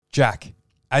Jack,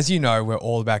 as you know, we're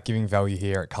all about giving value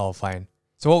here at Colour Plane.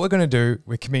 So what we're going to do,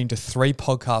 we're committing to 3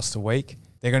 podcasts a week.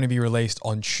 They're going to be released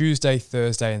on Tuesday,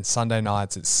 Thursday, and Sunday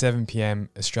nights at 7 p.m.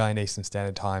 Australian Eastern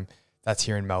Standard Time. That's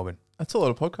here in Melbourne. That's a lot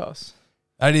of podcasts.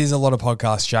 That is a lot of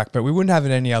podcasts, Jack, but we wouldn't have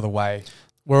it any other way.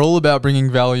 We're all about bringing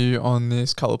value on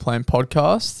this Colour Plane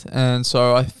podcast. And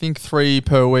so I think 3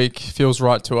 per week feels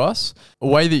right to us. A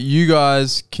way that you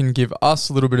guys can give us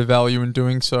a little bit of value in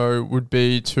doing so would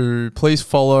be to please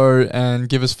follow and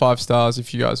give us 5 stars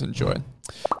if you guys enjoy.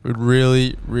 We'd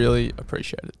really, really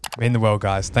appreciate it. Mean the world,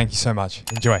 guys. Thank you so much.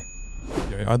 Enjoy.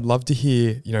 I'd love to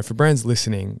hear, for brands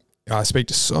listening, I speak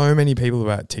to so many people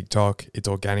about TikTok, its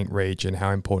organic reach and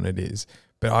how important it is,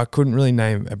 but I couldn't really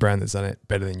name a brand that's done it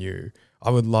better than you. I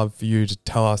would love for you to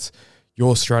tell us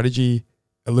your strategy,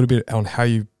 a little bit on how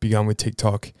you begun with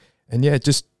TikTok, and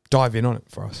just dive in on it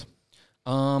for us.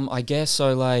 I guess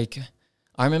so. I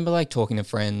remember talking to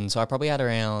friends. I probably had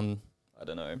around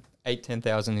 8,000-10,000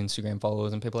 Instagram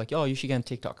followers, and people were like, "Oh, you should get on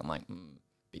TikTok." I'm like,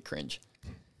 bit cringe.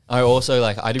 I also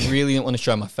I really didn't want to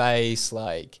show my face.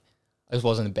 I just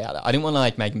wasn't about it. I didn't want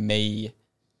to make me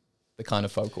the kind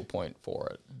of focal point for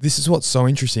it. This is what's so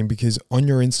interesting because on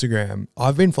your Instagram,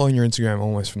 I've been following your Instagram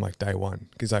almost from day one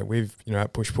because we've,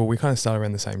 at Push Pull, we kind of started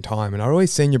around the same time and I'd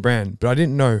always seen your brand, but I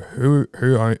didn't know who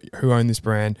owned this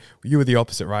brand. You were the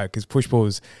opposite, right? Because Push Pull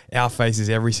was our faces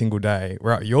every single day,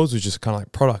 where yours was just kind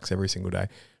of products every single day. I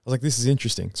was like, this is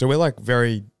interesting. So we're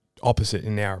very opposite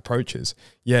in our approaches,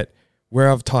 yet where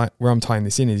I'm tying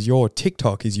this in is your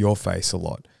TikTok is your face a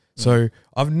lot. So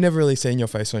I've never really seen your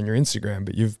face on your Instagram,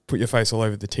 but you've put your face all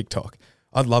over the TikTok.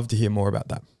 I'd love to hear more about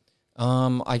that.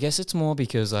 I guess it's more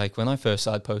because when I first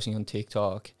started posting on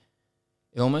TikTok,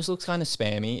 it almost looks kind of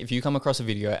spammy. If you come across a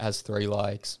video, it has 3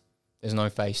 likes, there's no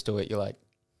face to it. You're like,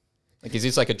 is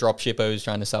this a drop shipper who's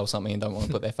trying to sell something and don't want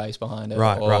to put their face behind it?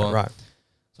 Right.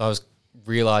 So I was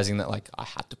realizing that I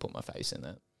had to put my face in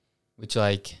it, which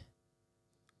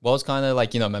was kind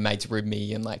of my mates rib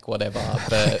me and whatever,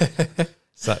 but...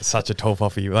 Such a tall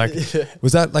for you.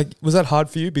 Was that hard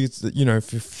for you? Because,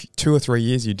 for 2 or 3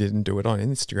 years you didn't do it on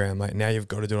Instagram. Now you've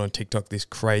got to do it on TikTok, this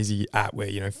crazy app where,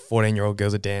 14-year-old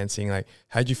girls are dancing.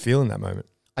 How'd you feel in that moment?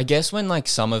 I guess when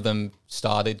some of them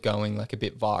started going a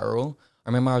bit viral, I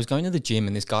remember I was going to the gym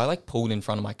and this guy pulled in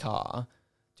front of my car.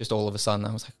 Just all of a sudden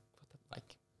I was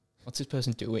what's this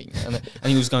person doing? And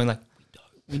he was going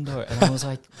window. And I was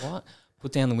like, what?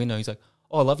 Put down the window. He's like,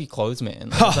 "Oh, I love your clothes, man."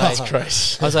 That's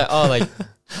great. I was like, "Oh,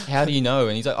 how do you know?"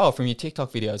 And he's like, "Oh, from your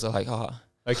TikTok videos." I was like, "Oh,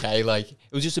 okay." It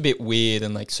was just a bit weird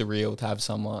and surreal to have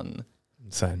someone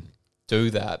insane do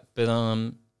that. But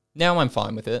now I'm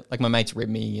fine with it. My mates rib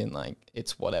me and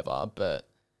it's whatever. But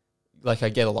I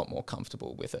get a lot more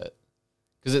comfortable with it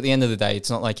because at the end of the day,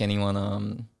 it's not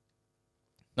anyone.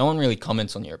 No one really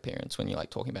comments on your appearance when you're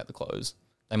talking about the clothes.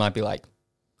 They might be like,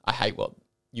 "I hate what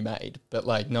you made," but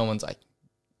no one's like,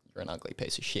 "You're an ugly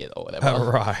piece of shit," or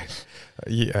whatever. Right.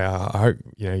 Yeah, I hope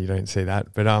you don't see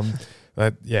that. But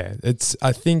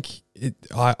I think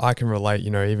I can relate,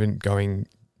 even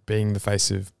being the face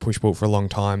of Push Pull for a long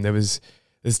time, there's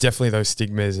definitely those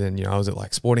stigmas and, I was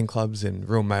at sporting clubs and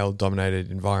real male dominated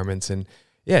environments and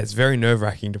it's very nerve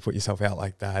wracking to put yourself out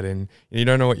like that and you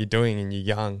don't know what you're doing and you're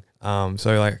young.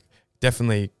 So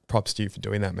definitely props to you for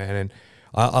doing that, man. And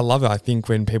I love it. I think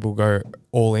when people go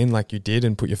all in like you did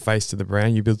and put your face to the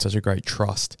brand, you build such a great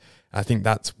trust. I think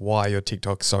that's why your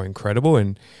TikTok's so incredible.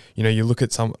 And, you look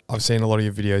at I've seen a lot of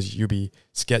your videos, you'll be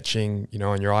sketching,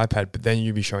 on your iPad, but then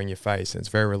you'll be showing your face and it's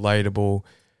very relatable.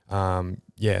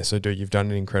 So dude, you've done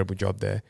an incredible job there.